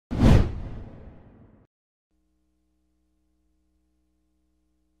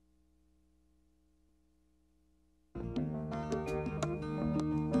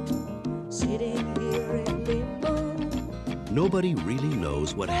Sitting here in limbo. Nobody really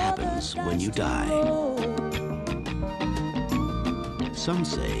knows what happens when you die. Some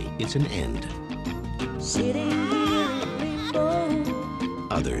say it's an end. Sitting here in limbo.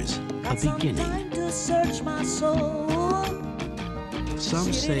 Others, a beginning. To search my soul.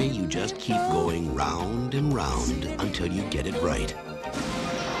 Some say you just keep going round and round until you get it right.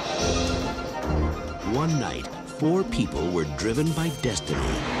 One night, 4 people were driven by destiny,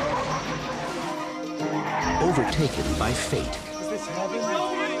 overtaken by fate,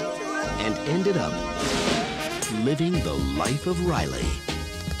 and ended up living the life of Riley.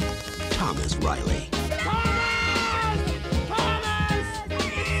 Thomas Riley.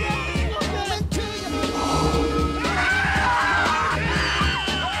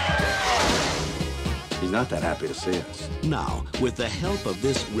 He's not that happy to see us. Now, with the help of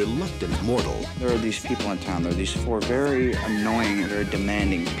this reluctant mortal... There are these people in town. There are these 4 very annoying, very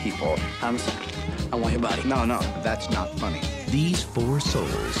demanding people. Thomas, I want your body. No, that's not funny. These 4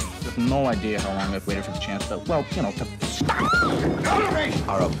 souls... I have no idea how long I've waited for the chance, but, well, you know, to...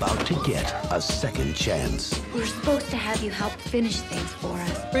 are about to get a second chance. We're supposed to have you help finish things for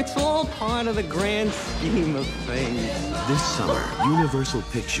us. It's all part of the grand scheme of things. This summer, Universal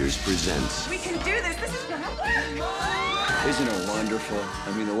Pictures presents... We can do this. This is gonna work. Isn't it wonderful?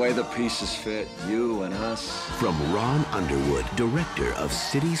 I mean, the way the pieces fit, you and us. From Ron Underwood, director of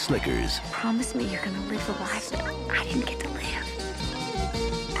City Slickers. Promise me you're gonna live the life that I didn't get to live.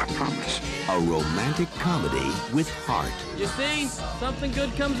 I promise. A romantic comedy with heart. You see, something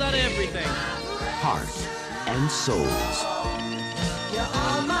good comes out of everything. Heart and souls. You're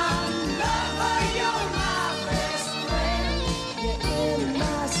all my